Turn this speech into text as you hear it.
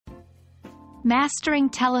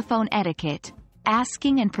Mastering telephone etiquette,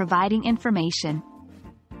 asking and providing information.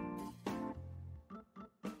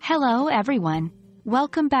 Hello everyone.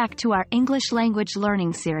 Welcome back to our English language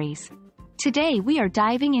learning series. Today we are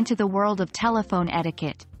diving into the world of telephone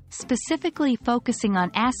etiquette, specifically focusing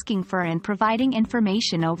on asking for and providing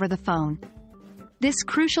information over the phone. This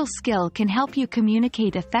crucial skill can help you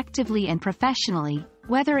communicate effectively and professionally,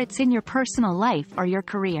 whether it's in your personal life or your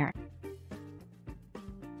career.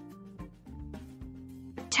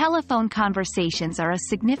 Telephone conversations are a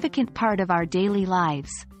significant part of our daily lives.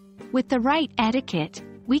 With the right etiquette,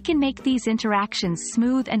 we can make these interactions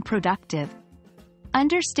smooth and productive.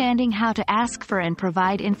 Understanding how to ask for and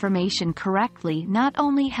provide information correctly not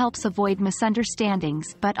only helps avoid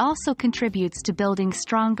misunderstandings but also contributes to building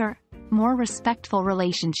stronger, more respectful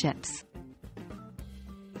relationships.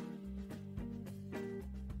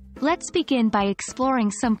 Let's begin by exploring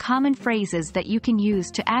some common phrases that you can use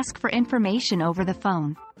to ask for information over the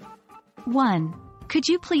phone. 1. Could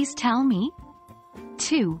you please tell me?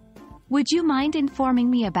 2. Would you mind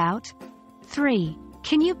informing me about? 3.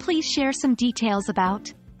 Can you please share some details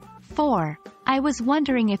about? 4. I was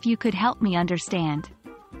wondering if you could help me understand.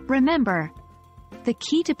 Remember, the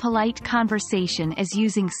key to polite conversation is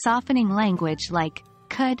using softening language like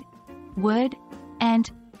could, would,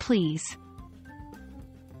 and please.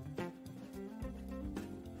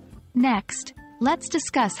 Next, let's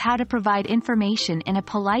discuss how to provide information in a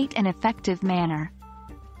polite and effective manner.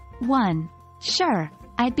 1. Sure,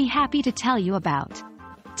 I'd be happy to tell you about.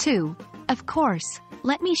 2. Of course,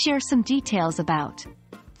 let me share some details about.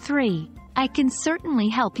 3. I can certainly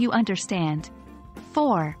help you understand.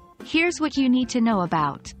 4. Here's what you need to know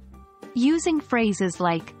about. Using phrases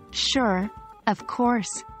like sure, of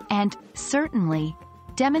course, and certainly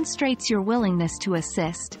demonstrates your willingness to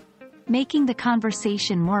assist, making the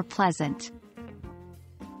conversation more pleasant.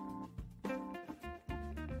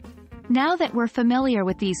 Now that we're familiar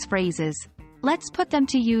with these phrases, let's put them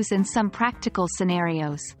to use in some practical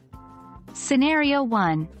scenarios. Scenario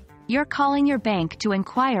 1. You're calling your bank to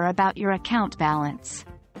inquire about your account balance.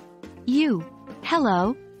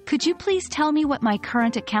 Hello, could you please tell me what my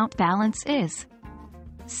current account balance is?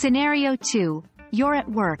 Scenario 2. You're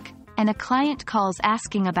at work, and a client calls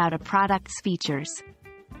asking about a product's features.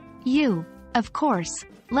 Of course,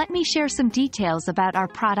 let me share some details about our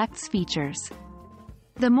product's features.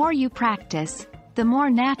 The more you practice, the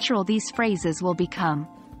more natural these phrases will become.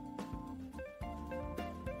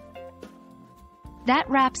 That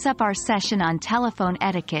wraps up our session on telephone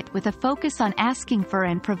etiquette with a focus on asking for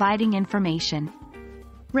and providing information.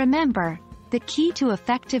 Remember, the key to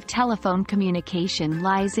effective telephone communication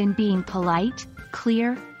lies in being polite,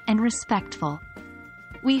 clear, and respectful.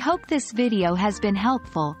 We hope this video has been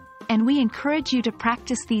helpful, and we encourage you to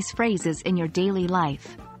practice these phrases in your daily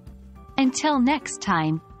life. Until next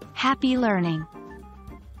time, happy learning!